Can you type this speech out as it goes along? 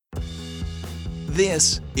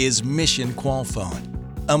This is Mission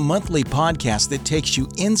Qualphone, a monthly podcast that takes you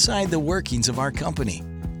inside the workings of our company,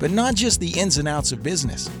 but not just the ins and outs of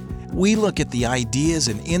business. We look at the ideas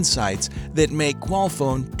and insights that make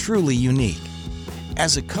Qualphone truly unique.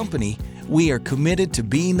 As a company, we are committed to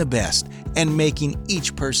being the best and making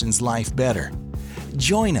each person's life better.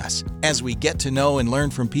 Join us as we get to know and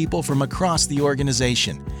learn from people from across the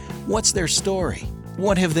organization. What's their story?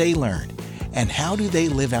 What have they learned? And how do they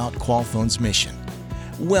live out Qualphone's mission?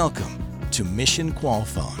 Welcome to Mission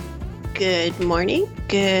Qualphone. Good morning,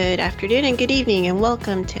 good afternoon, and good evening, and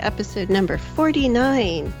welcome to episode number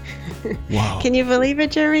 49. Wow. Can you believe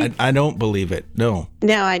it, Jeremy? I don't believe it. No.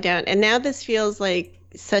 No, I don't. And now this feels like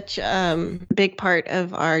such a big part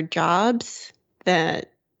of our jobs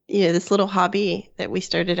that, you know, this little hobby that we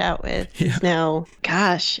started out with is now,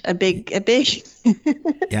 gosh, a big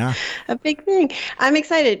Yeah. a big thing. I'm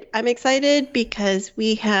excited because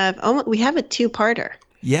we have a two-parter.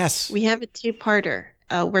 Yes. We have a two-parter.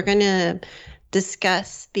 We're going to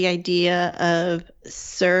discuss the idea of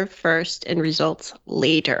serve first and results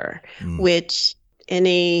later, which in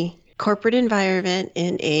a corporate environment,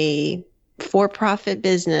 in a for-profit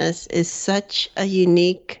business, is such a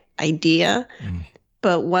unique idea,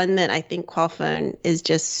 but one that I think Qualphone is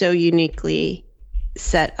just so uniquely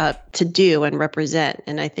set up to do and represent.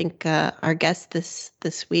 And I think our guest this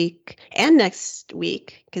week and next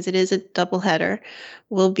week, because it is a double header,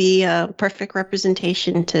 will be a perfect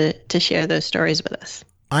representation to share those stories with us.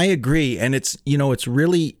 I agree. And it's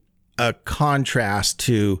really a contrast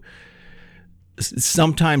to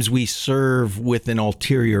sometimes we serve with an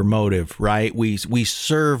ulterior motive, right? We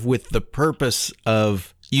serve with the purpose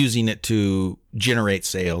of using it to generate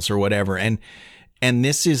sales or whatever. And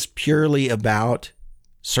this is purely about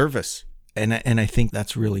service. And I think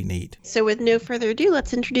that's really neat. So with no further ado,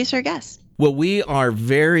 let's introduce our guest. Well, we are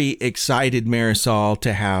very excited, Marisol,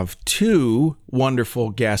 to have two wonderful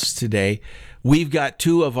guests today. We've got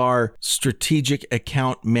two of our strategic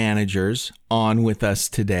account managers on with us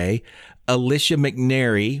today. Alicia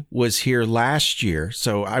McNary was here last year,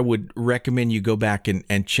 so I would recommend you go back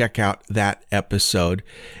and check out that episode.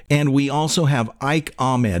 And we also have Ike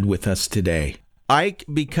Ahmed with us today. Ike,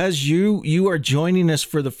 because you are joining us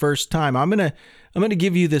for the first time, I'm gonna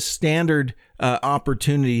give you the standard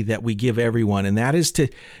opportunity that we give everyone, and that is to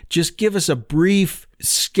just give us a brief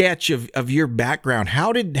sketch of your background.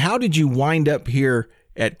 How did you wind up here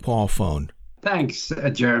at Qualphone? Thanks,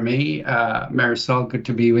 Jeremy. Marisol, good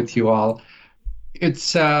to be with you all.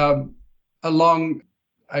 It's a long,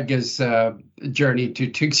 journey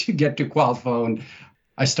to get to Qualphone.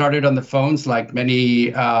 I started on the phones like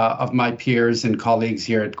many of my peers and colleagues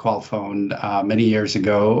here at Qualphone many years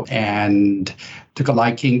ago, and took a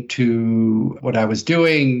liking to what I was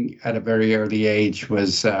doing at a very early age.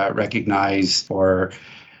 Was recognized for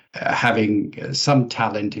having some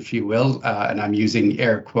talent, if you will, and I'm using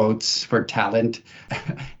air quotes for talent.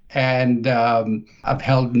 And I've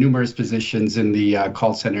held numerous positions in the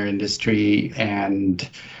call center industry and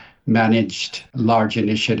managed large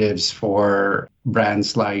initiatives for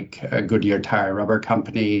brands like Goodyear Tire Rubber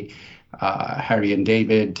Company, Harry and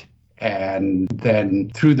David. And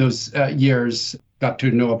then through those years, got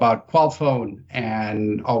to know about Qualphone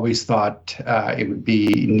and always thought it would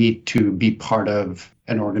be neat to be part of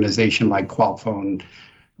an organization like Qualphone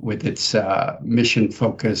with its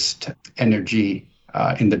mission-focused energy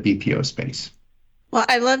in the BPO space. Well,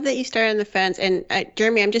 I love that you started on the phones. And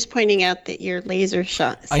Jeremy, I'm just pointing out that your laser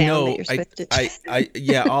shot sound I know. that you're supposed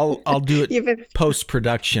to I'll do it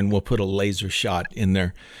post-production. We'll put a laser shot in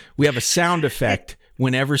there. We have a sound effect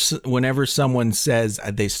whenever someone says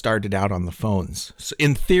they started out on the phones. So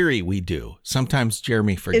in theory, we do. Sometimes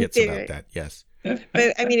Jeremy forgets about that. Yes. But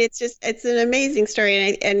I mean, it's an amazing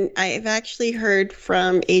story. And I've actually heard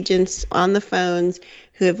from agents on the phones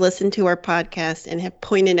who have listened to our podcast and have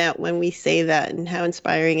pointed out when we say that and how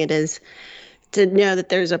inspiring it is to know that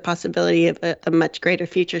there's a possibility of a much greater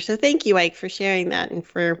future. So thank you, Ike, for sharing that and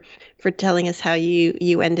for telling us how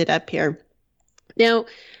you ended up here. Now,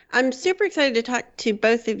 I'm super excited to talk to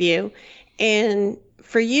both of you. And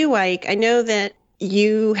for you, Ike, I know that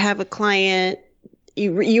you have a client.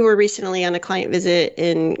 You were recently on a client visit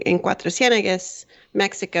in Cuatro Ciénegas,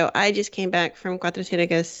 Mexico. I just came back from Cuatro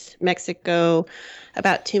Ciénegas, Mexico,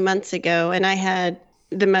 about 2 months ago, and I had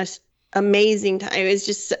the most amazing time.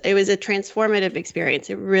 It was a transformative experience.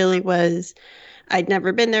 It really was. I'd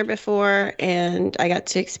never been there before, and I got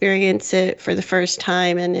to experience it for the first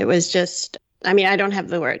time, and it was just, I mean, I don't have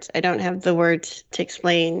the words. I don't have the words to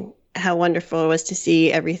explain how wonderful it was to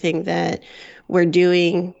see everything that we're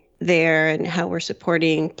doing there and how we're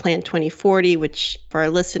supporting Plan 2040, which for our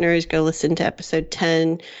listeners, go listen to episode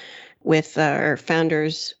 10 with our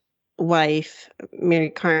founder's wife, Mary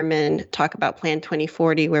Carmen, talk about Plan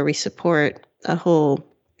 2040, where we support a whole,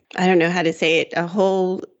 I don't know how to say it, a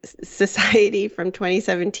whole society from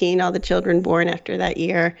 2017, all the children born after that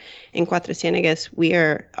year in Cuatro Ciénegas. We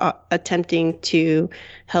are attempting to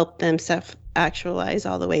help them self-actualize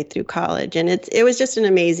all the way through college. And it was just an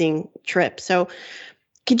amazing trip. So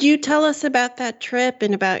could you tell us about that trip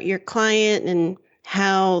and about your client and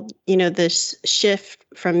how, this shift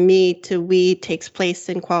from me to we takes place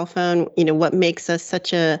in Qualphone, what makes us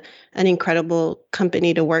such an incredible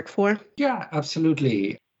company to work for? Yeah,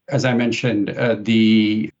 absolutely. As I mentioned,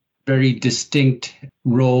 the very distinct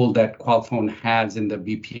role that Qualphone has in the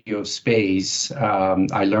BPO space,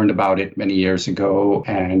 I learned about it many years ago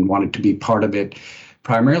and wanted to be part of it,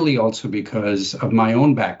 primarily also because of my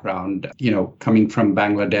own background, coming from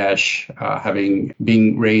Bangladesh,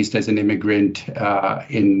 being raised as an immigrant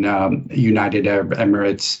in United Arab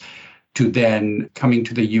Emirates, to then coming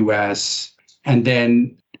to the US, and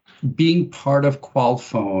then being part of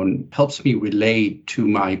Qualphone helps me relate to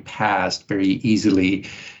my past very easily,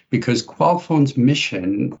 because Qualphone's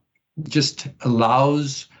mission just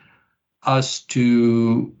allows us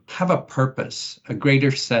to have a purpose, a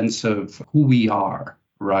greater sense of who we are,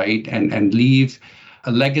 right? And leave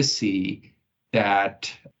a legacy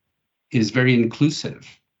that is very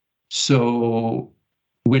inclusive. So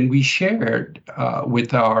when we shared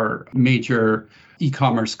with our major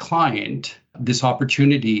e-commerce client this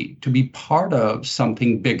opportunity to be part of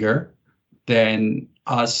something bigger than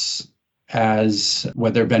us as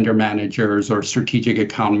whether vendor managers or strategic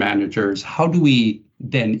account managers, how do we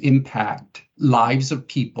then impact lives of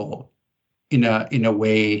people in a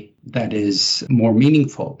way that is more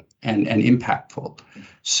meaningful and impactful?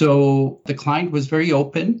 So the client was very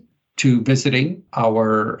open to visiting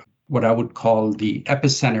our, what I would call the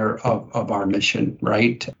epicenter of our mission,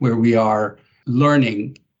 right? Where we are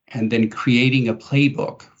learning and then creating a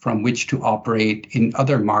playbook from which to operate in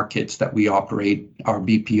other markets that we operate our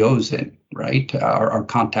BPOs in, right? Our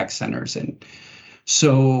contact centers in.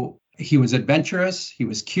 So he was adventurous, he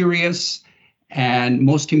was curious, and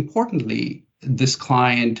most importantly, this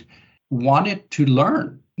client wanted to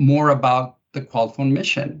learn more about the Qualphone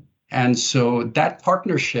mission. And so that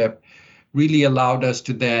partnership really allowed us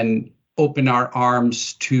to then open our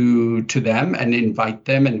arms to them and invite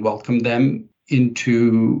them and welcome them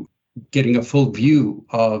into getting a full view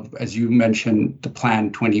of, as you mentioned, the Plan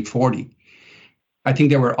 2040. I think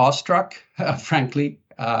they were awestruck, frankly,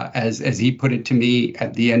 as he put it to me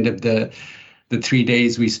at the end of the 3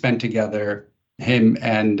 days we spent together. Him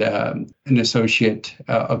and an associate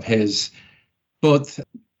of his both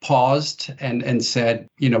paused and said,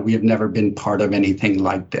 we have never been part of anything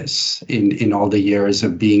like this in all the years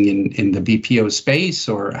of being in the BPO space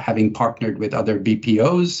or having partnered with other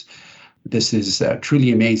BPOs. This is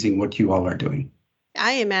truly amazing what you all are doing.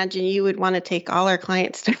 I imagine you would want to take all our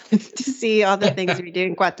clients to see all the things we do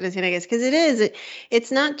in Cuatro Ciénegas, because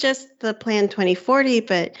it's not just the Plan 2040,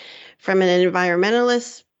 but from an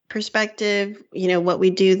environmentalist perspective, what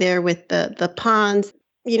we do there with the ponds,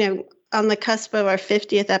 on the cusp of our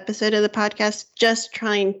 50th episode of the podcast, just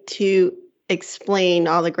trying to explain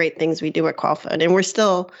all the great things we do at Qualphone. And we're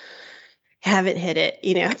still haven't hit it,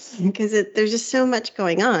 because there's just so much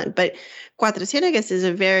going on. But Cuatro Ciénegas is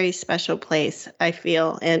a very special place, I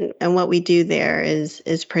feel, and what we do there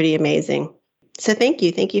is pretty amazing. So thank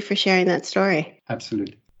you for sharing that story.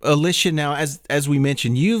 Absolutely. Alicia, now as we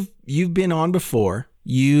mentioned, you've been on before.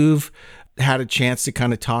 You've had a chance to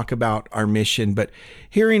kind of talk about our mission, but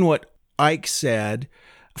hearing what Ike said,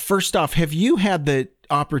 first off, have you had the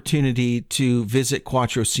opportunity to visit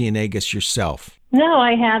Cuatro Ciénegas yourself? No,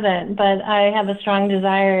 I haven't, but I have a strong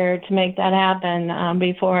desire to make that happen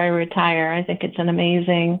before I retire. I think it's an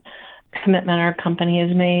amazing commitment our company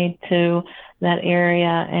has made to that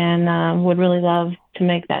area, and would really love to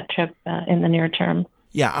make that trip in the near term.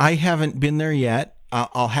 Yeah, I haven't been there yet.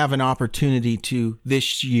 I'll have an opportunity to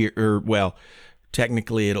this year, or well,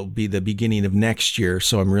 technically it'll be the beginning of next year,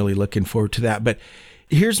 so I'm really looking forward to that. But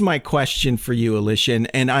here's my question for you, Alicia,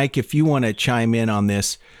 and Ike, if you want to chime in on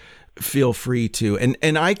this, feel free to.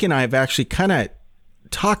 And Ike and I have actually kind of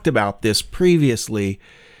talked about this previously,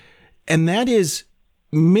 and that is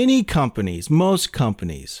most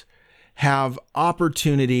companies have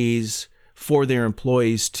opportunities for their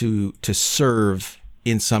employees to serve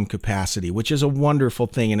in some capacity, which is a wonderful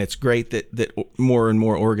thing, and it's great that more and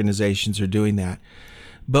more organizations are doing that.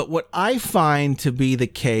 But what I find to be the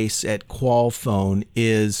case at Qualphone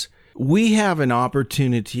is we have an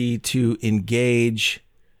opportunity to engage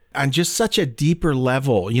on just such a deeper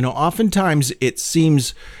level. Oftentimes it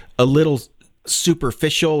seems a little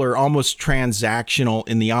superficial or almost transactional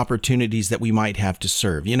in the opportunities that we might have to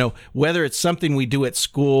serve. Whether it's something we do at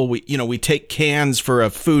school, we take cans for a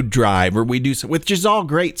food drive, or we do, which is all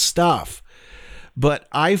great stuff. But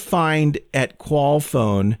I find at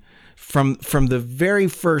Qualphone, from the very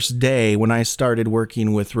first day when I started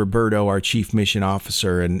working with Roberto, our chief mission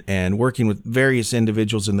officer, and working with various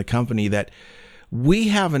individuals in the company, that we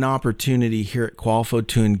have an opportunity here at Qualphone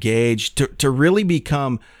to engage, to really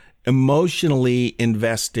become emotionally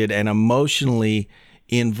invested and emotionally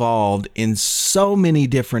involved in so many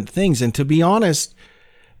different things. And to be honest,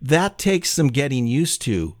 that takes some getting used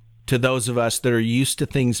to those of us that are used to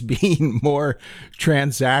things being more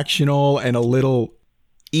transactional and a little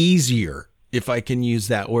easier, if I can use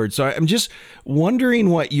that word. So I'm just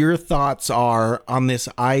wondering what your thoughts are on this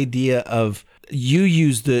idea of, you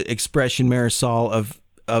use the expression, Marisol,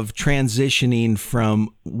 of transitioning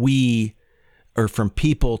from from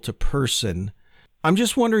people to person. I'm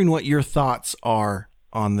just wondering what your thoughts are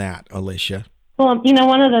on that, Alicia. Well,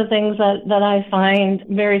 one of the things that I find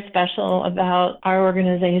very special about our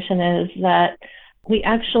organization is that we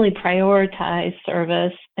actually prioritize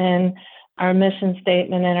service, and our mission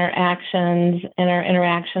statement and our actions and our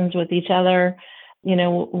interactions with each other.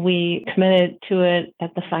 We committed to it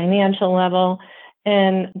at the financial level.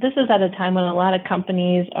 And this is at a time when a lot of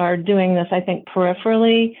companies are doing this, I think,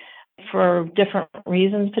 peripherally for different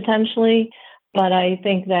reasons potentially. But I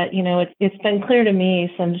think that, it's been clear to me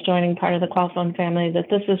since joining part of the Qualphone family that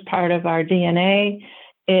this is part of our DNA.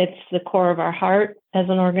 It's the core of our heart as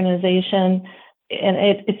an organization. And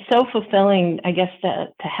it's so fulfilling, I guess, to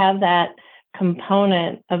have that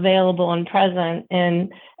component available and present in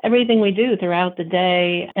everything we do throughout the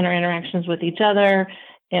day, in our interactions with each other,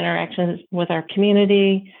 interactions with our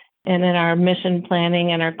community, and in our mission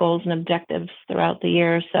planning and our goals and objectives throughout the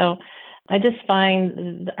year. So I just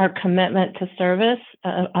find our commitment to service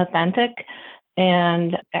authentic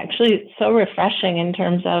and actually so refreshing in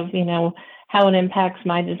terms of, how it impacts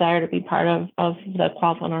my desire to be part of the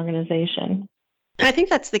Qualphone organization. I think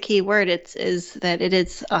that's the key word. Is that it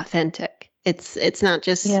is authentic. It's not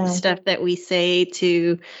just stuff that we say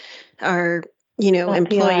to our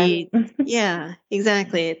employee. Yeah,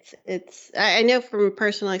 exactly. I know from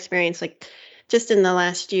personal experience, like just in the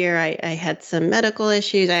last year, I had some medical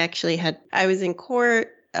issues. I was in court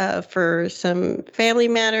for some family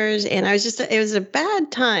matters, and it was a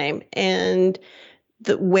bad time. And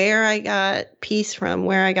where I got peace from,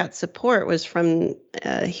 where I got support was from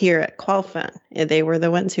here at Qualphone. They were the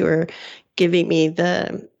ones who were giving me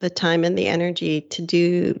the time and the energy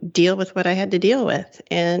to deal with what I had to deal with.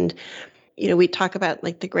 And, we talk about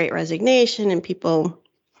like the Great Resignation and people,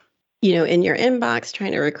 in your inbox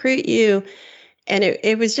trying to recruit you. And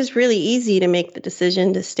it was just really easy to make the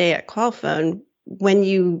decision to stay at Qualphone when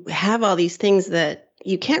you have all these things that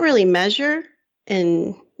you can't really measure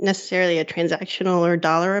in necessarily a transactional or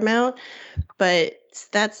dollar amount, but it's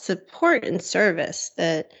that support and service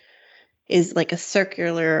that is like a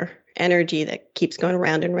circular energy that keeps going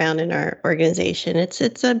round and round in our organization.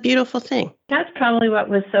 It's a beautiful thing. That's probably what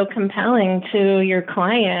was so compelling to your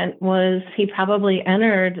client, was he probably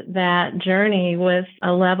entered that journey with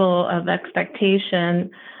a level of expectation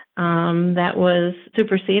that was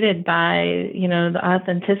superseded by, the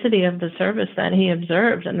authenticity of the service that he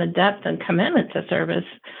observed and the depth and commitment to service,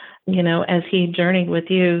 as he journeyed with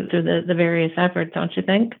you through the various efforts, don't you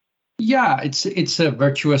think? Yeah, it's a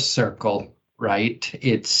virtuous circle, right?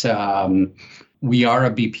 It's we are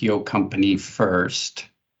a BPO company first.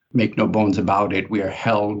 Make no bones about it. We are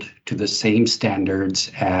held to the same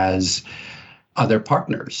standards as other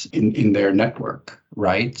partners in their network,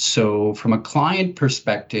 right? So from a client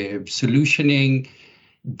perspective, solutioning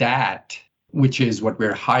that, which is what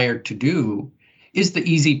we're hired to do, is the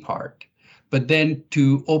easy part. But then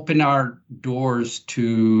to open our doors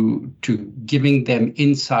to giving them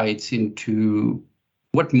insights into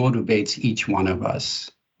what motivates each one of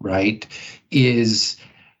us, right,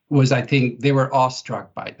 was I think they were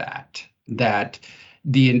awestruck by that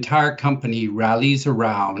the entire company rallies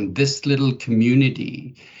around this little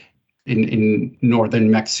community in northern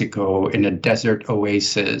Mexico, in a desert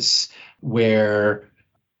oasis where,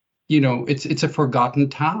 it's a forgotten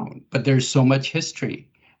town, but there's so much history.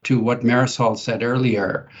 To what Marisol said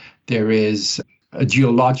earlier, there is a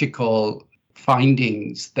geological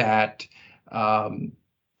findings that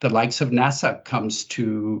the likes of NASA comes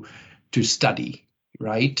to study,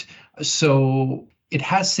 right? So it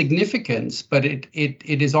has significance, but it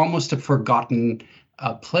is almost a forgotten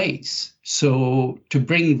place. So to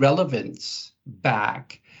bring relevance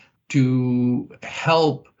back, to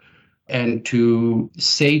help and to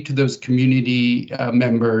say to those community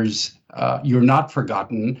members, you're not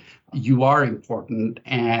forgotten, you are important,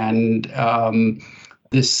 and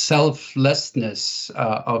this selflessness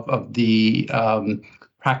of the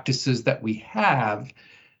practices that we have,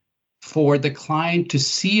 for the client to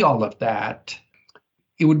see all of that.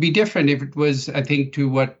 It would be different if it was, I think, to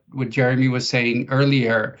what Jeremy was saying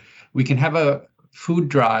earlier. We can have a food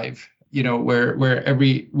drive, where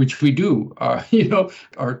which we do,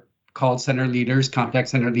 our call center leaders, contact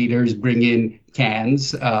center leaders bring in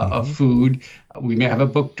cans of food. We may have a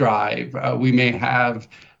book drive. We may have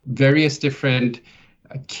various different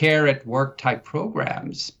care at work type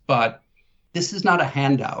programs, but this is not a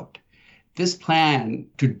handout. This plan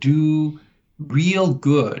to do real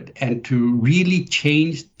good and to really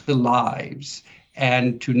change the lives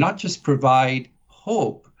and to not just provide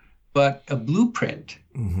hope, but a blueprint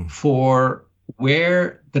for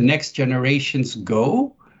where the next generations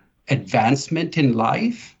go, advancement in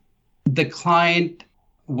life. The client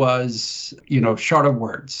was, short of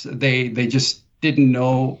words. They just didn't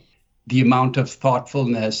know the amount of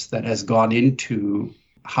thoughtfulness that has gone into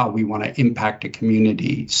how we want to impact a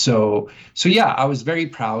community. So yeah, I was very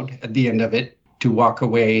proud at the end of it to walk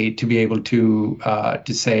away, to be able to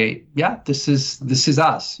say, yeah, this is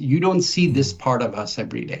us. You don't see this part of us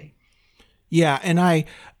every day. Yeah, and I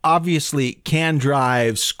obviously can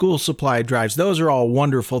drives, school supply drives, those are all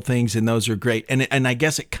wonderful things, and those are great. And I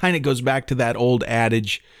guess it kind of goes back to that old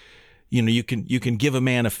adage, you can give a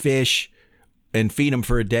man a fish and feed him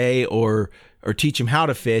for a day, or teach him how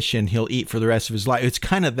to fish and he'll eat for the rest of his life. It's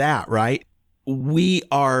kind of that, right? We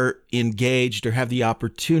are engaged, or have the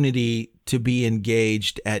opportunity to be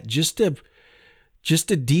engaged at just a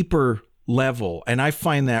deeper level. And I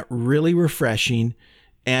find that really refreshing.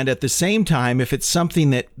 And at the same time, if it's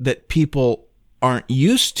something that people aren't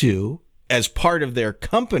used to as part of their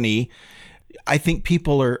company, I think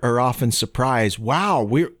people are often surprised. Wow,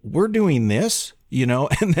 we're doing this,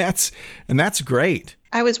 and that's great.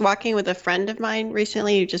 I was walking with a friend of mine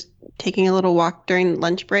recently, just taking a little walk during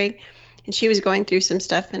lunch break, and she was going through some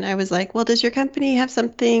stuff, and I was like, well, does your company have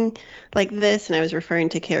something like this? And I was referring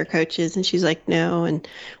to care coaches, and she's like, no. And,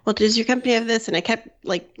 well, does your company have this? And I kept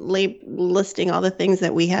listing all the things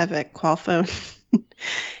that we have at Qualphone.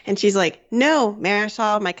 And she's like, no,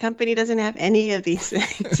 Marisol, my company doesn't have any of these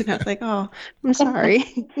things. And I was like, oh, I'm sorry.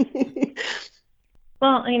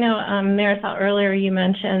 Well, Marisol, earlier you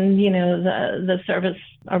mentioned, the service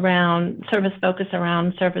focus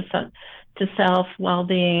around service to self,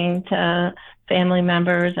 well-being, to family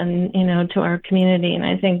members, and, to our community. And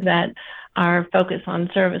I think that our focus on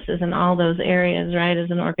services in all those areas, right, as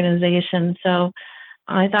an organization. So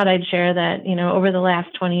I thought I'd share that, over the last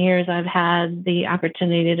 20 years, I've had the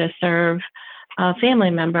opportunity to serve a family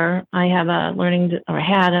member. I have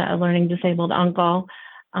had a learning disabled uncle.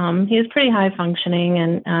 He was pretty high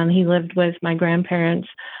functioning, and he lived with my grandparents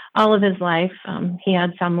all of his life. He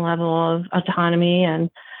had some level of autonomy,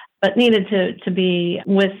 but needed to be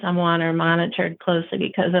with someone or monitored closely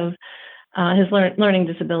because of his learning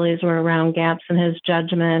disabilities were around gaps in his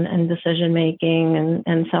judgment and decision making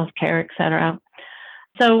and self-care, et cetera.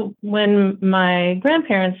 So when my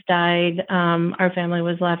grandparents died, our family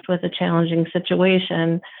was left with a challenging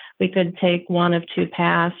situation. We could take one of two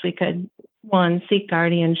paths. We could, one, seek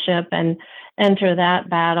guardianship and enter that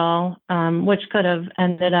battle, which could have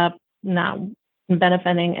ended up not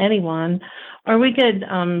benefiting anyone, or we could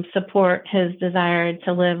support his desire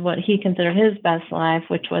to live what he considered his best life,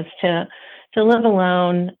 which was to live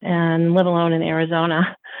alone, and live alone in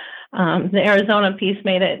Arizona. The Arizona piece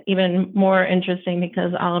made it even more interesting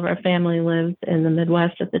because all of our family lived in the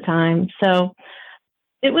Midwest at the time. So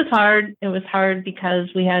it was hard. It was hard because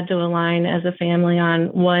we had to align as a family on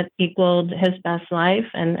what equaled his best life.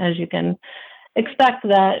 And as you can expect,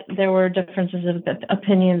 that there were differences of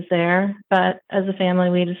opinions there. But as a family,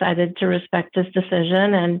 we decided to respect his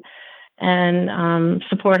decision and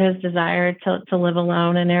support his desire to live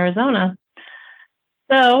alone in Arizona.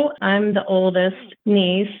 So I'm the oldest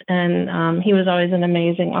niece, and he was always an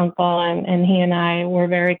amazing uncle, and he and I were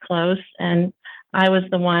very close, and I was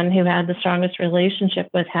the one who had the strongest relationship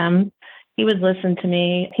with him. He would listen to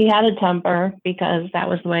me. He had a temper because that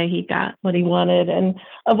was the way he got what he wanted and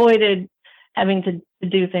avoided having to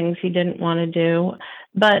do things he didn't want to do.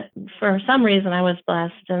 But for some reason, I was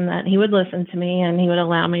blessed in that he would listen to me and he would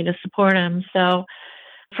allow me to support him. So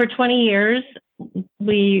for 20 years,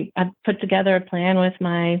 I put together a plan with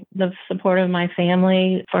the support of my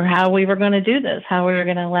family for how we were going to do this, how we were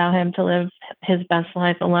going to allow him to live his best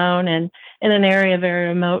life alone and in an area very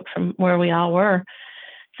remote from where we all were.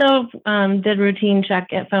 So did routine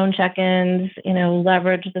phone check-ins,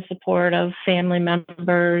 leveraged the support of family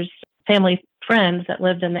members, family friends that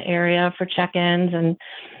lived in the area for check-ins, and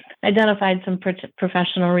identified some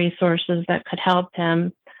professional resources that could help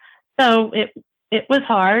him. So it was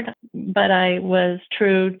hard, but I was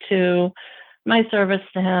true to my service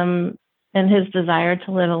to him and his desire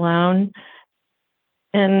to live alone.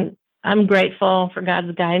 And I'm grateful for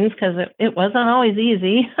God's guidance because it wasn't always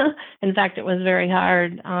easy. In fact, it was very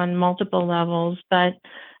hard on multiple levels. But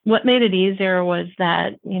what made it easier was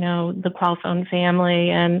that, the Qualphone family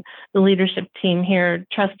and the leadership team here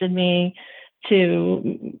trusted me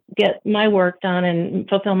to get my work done and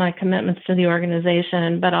fulfill my commitments to the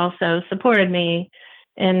organization, but also supported me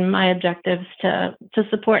in my objectives to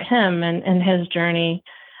support him and his journey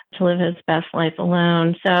to live his best life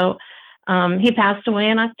alone. So he passed away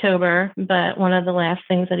in October, but one of the last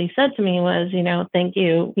things that he said to me was, thank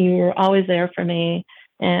you. You were always there for me,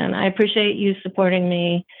 and I appreciate you supporting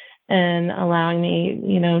me and allowing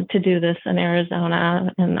me, to do this in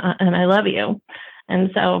Arizona, and I love you.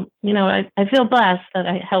 And so, I feel blessed that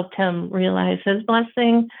I helped him realize his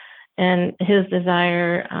blessing and his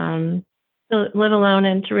desire to live alone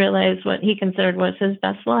and to realize what he considered was his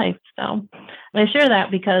best life. So I share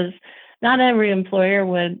that because not every employer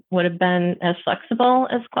would have been as flexible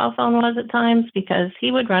as Qualphone was at times, because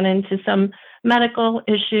he would run into some medical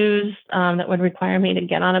issues that would require me to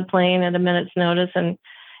get on a plane at a minute's notice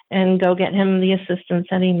and go get him the assistance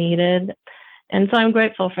that he needed. And so I'm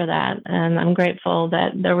grateful for that. And I'm grateful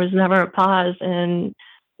that there was never a pause in,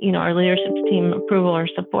 our leadership team approval or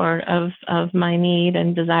support of my need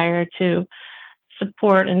and desire to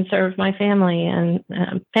support and serve my family and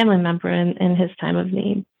family member in his time of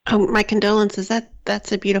need. Oh, my condolences.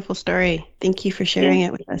 That's a beautiful story. Thank you for sharing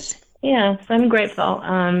it with us. Yeah, so I'm grateful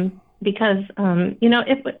because,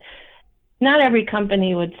 not every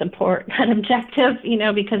company would support that objective,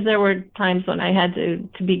 because there were times when I had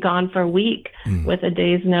to be gone for a week with a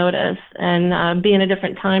day's notice and be in a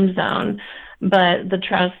different time zone. But the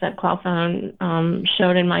trust that Qualphone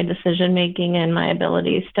showed in my decision-making and my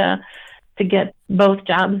abilities to get both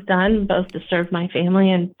jobs done, both to serve my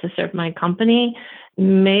family and to serve my company,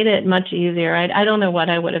 made it much easier. I don't know what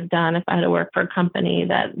I would have done if I had to work for a company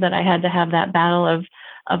that I had to have that battle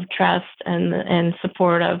of trust and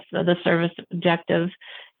support of the service objective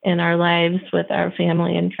in our lives with our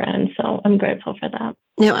family and friends. So I'm grateful for that.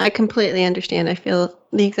 No, I completely understand. I feel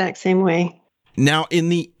the exact same way. Now, in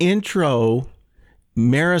the intro,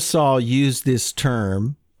 Marisol used this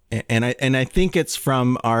term, and I think it's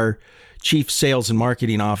from our Chief Sales and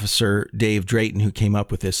Marketing Officer, Dave Drayton, who came up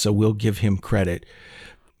with this, so we'll give him credit.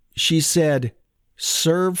 She said,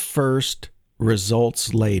 serve first,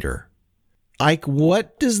 results later. Ike,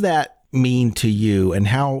 what does that mean to you, and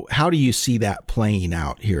how do you see that playing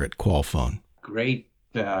out here at Qualphone? Great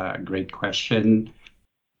question.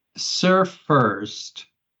 Serve first.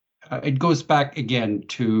 It goes back again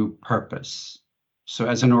to purpose. So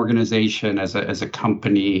as an organization, as a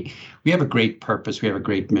company, we have a great purpose. We have a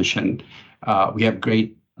great mission. We have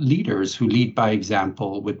great leaders who lead by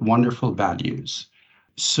example with wonderful values.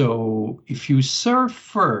 So if you serve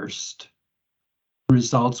first,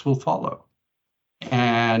 results will follow.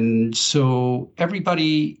 And so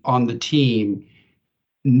everybody on the team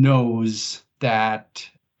knows that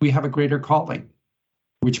we have a greater calling,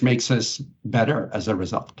 which makes us better as a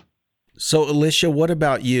result. So, Alicia, what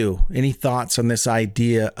about you? Any thoughts on this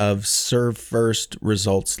idea of serve first,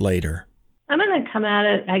 results later? I'm going to come at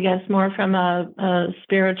it, I guess, more from a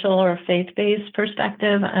spiritual or faith-based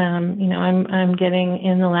perspective. I'm getting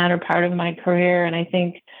in the latter part of my career, and I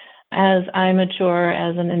think as I mature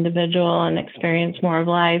as an individual and experience more of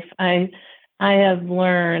life, I have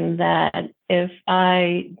learned that if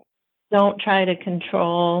I don't try to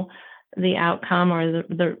control the outcome or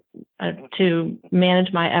to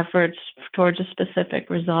manage my efforts towards a specific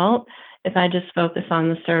result, if I just focus on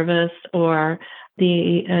the service or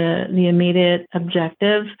the immediate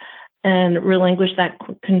objective and relinquish that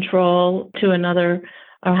control to another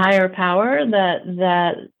or higher power,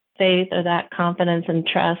 that faith or that confidence and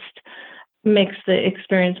trust makes the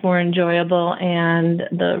experience more enjoyable and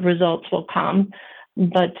the results will come.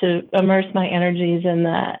 But to immerse my energies in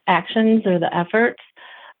the actions or the efforts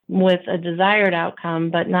with a desired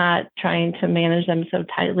outcome, but not trying to manage them so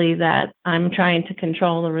tightly that I'm trying to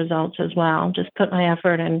control the results as well. Just put my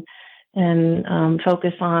effort and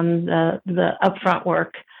focus on the upfront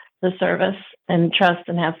work, the service, and trust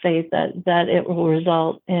and have faith that it will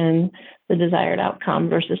result in the desired outcome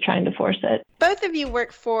versus trying to force it. Both of you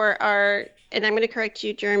work for and I'm going to correct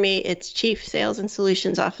you, Jeremy, it's Chief Sales and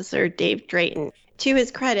Solutions Officer Dave Drayton. to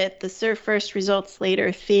his credit, the serve first, results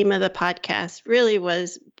later theme of the podcast really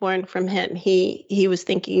was born from him. He was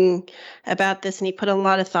thinking about this and he put a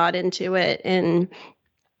lot of thought into it. And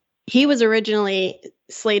he was originally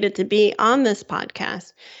slated to be on this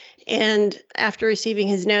podcast. And after receiving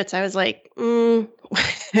his notes, I was like,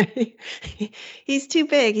 he's too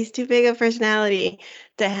big. He's too big a personality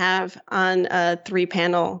to have on a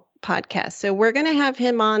 3-panel podcast. So we're going to have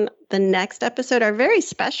him on the next episode, our very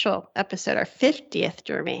special episode, our 50th,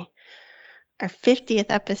 Jeremy. Our 50th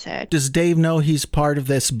episode. Does Dave know he's part of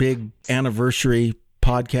this big anniversary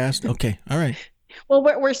podcast? Okay. All right. Well,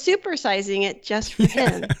 we're supersizing it just for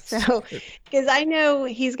him. So, because I know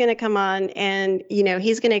he's going to come on and,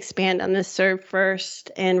 he's going to expand on the serve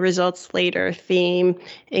first and results later theme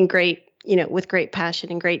in with great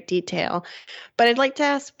passion and great detail. But I'd like to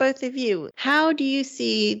ask both of you, how do you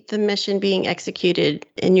see the mission being executed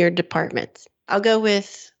in your departments? I'll go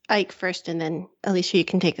with Ike first, and then Alicia, you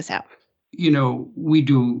can take us out. We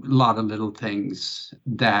do a lot of little things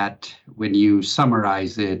that when you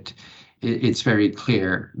summarize it, it's very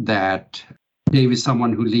clear that Dave is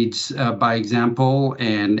someone who leads by example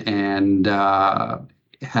and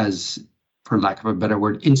has, for lack of a better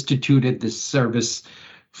word, instituted this service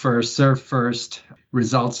first, serve first,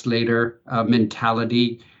 results later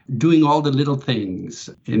mentality, doing all the little things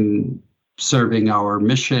in serving our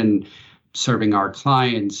mission, serving our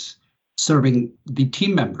clients, serving the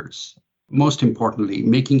team members. Most importantly,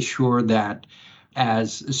 making sure that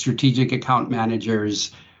as strategic account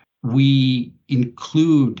managers, we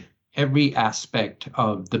include every aspect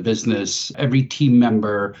of the business, every team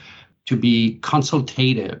member to be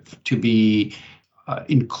consultative, to be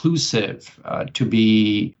inclusive, to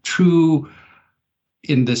be true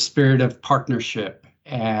in the spirit of partnership.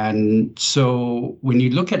 And so when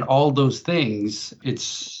you look at all those things,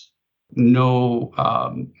 it's no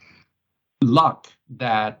luck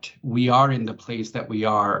that we are in the place that we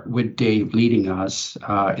are with Dave leading us,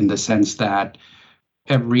 in the sense that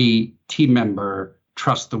every team member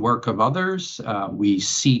trusts the work of others. We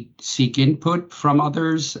seek input from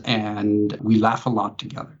others, and we laugh a lot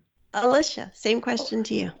together. Alicia, same question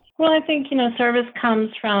to you. Well, I think, service comes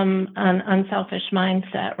from an unselfish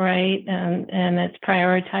mindset, right? And it's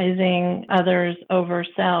prioritizing others over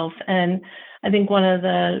self. And I think one of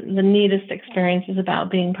the neatest experiences about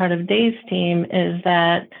being part of Dave's team is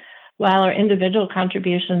that while our individual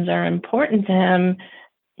contributions are important to him,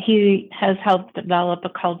 he has helped develop a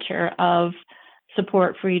culture of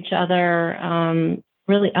support for each other,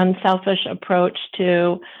 really unselfish approach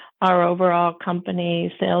to our overall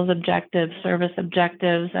company sales objectives, service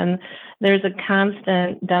objectives. And there's a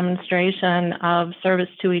constant demonstration of service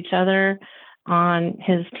to each other on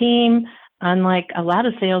his team. Unlike a lot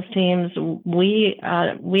of sales teams, we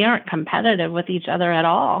aren't competitive with each other at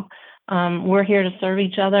all. We're here to serve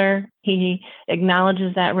each other. He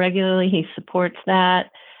acknowledges that regularly. He supports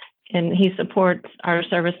that. And he supports our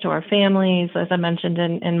service to our families, as I mentioned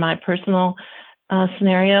in my personal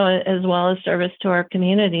scenario, as well as service to our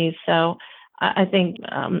communities. So I think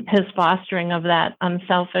his fostering of that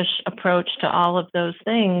unselfish approach to all of those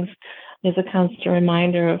things is a constant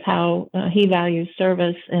reminder of how he values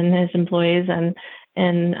service in his employees and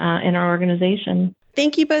in our organization.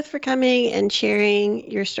 Thank you both for coming and sharing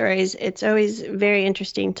your stories. It's always very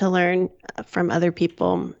interesting to learn from other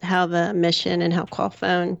people how the mission and how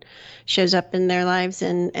Qualphone shows up in their lives.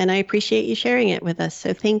 And I appreciate you sharing it with us.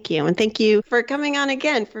 So thank you. And thank you for coming on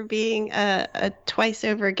again, for being a twice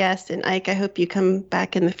over guest. And Ike, I hope you come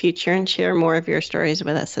back in the future and share more of your stories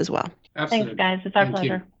with us as well. Absolutely. Thanks, guys. It's our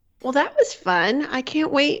pleasure. Well, that was fun. I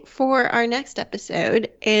can't wait for our next episode.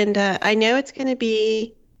 And I know it's going to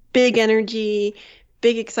be big energy,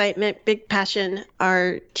 big excitement, big passion.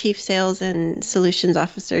 Our Chief Sales and Solutions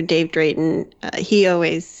Officer, Dave Drayton, he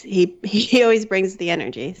always brings the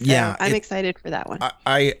energy. So yeah, I'm excited for that one.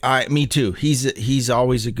 Me too. He's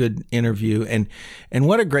always a good interview, and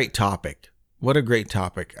what a great topic. What a great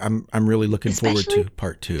topic. I'm really looking forward to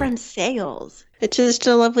part 2. From sales. It's just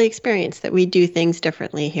a lovely experience that we do things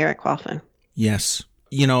differently here at Qualphone. Yes.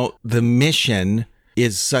 The mission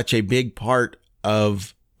is such a big part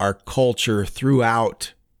of our culture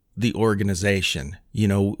throughout the organization.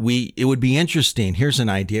 It would be interesting. Here's an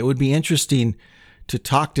idea. It would be interesting to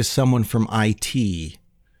talk to someone from IT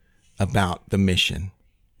about the mission,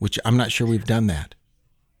 which I'm not sure we've done that.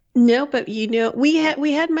 No, but we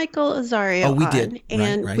had Michael Azario on. We did.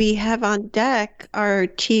 And right. We have on deck our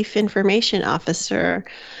Chief Information Officer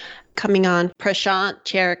coming on, Prashant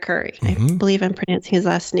Cherukuri. I believe I'm pronouncing his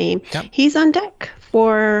last name. Yep. He's on deck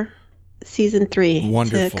for season 3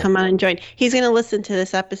 Wonderful. to come on and join. He's going to listen to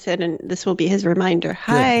this episode, and this will be his reminder.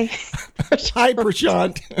 Hi. Hi,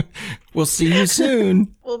 Prashant. We'll see you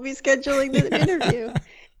soon. We'll be scheduling the interview.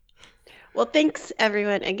 Well, thanks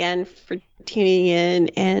everyone again for tuning in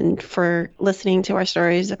and for listening to our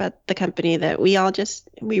stories about the company that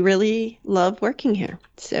we really love working here.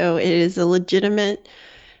 So it is a legitimate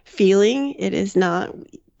feeling. It is not,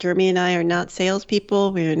 Jeremy and I are not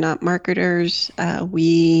salespeople. We are not marketers.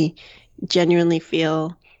 We genuinely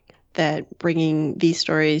feel that bringing these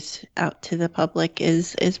stories out to the public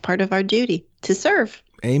is part of our duty to serve.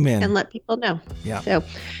 Amen. And let people know. Yeah. So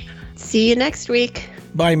see you next week.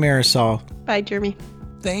 Bye, Marisol. Bye, Jeremy.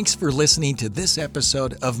 Thanks for listening to this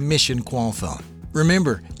episode of Mission Qualphone.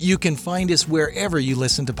 Remember, you can find us wherever you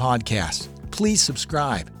listen to podcasts. Please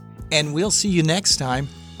subscribe, and we'll see you next time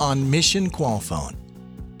on Mission Qualphone.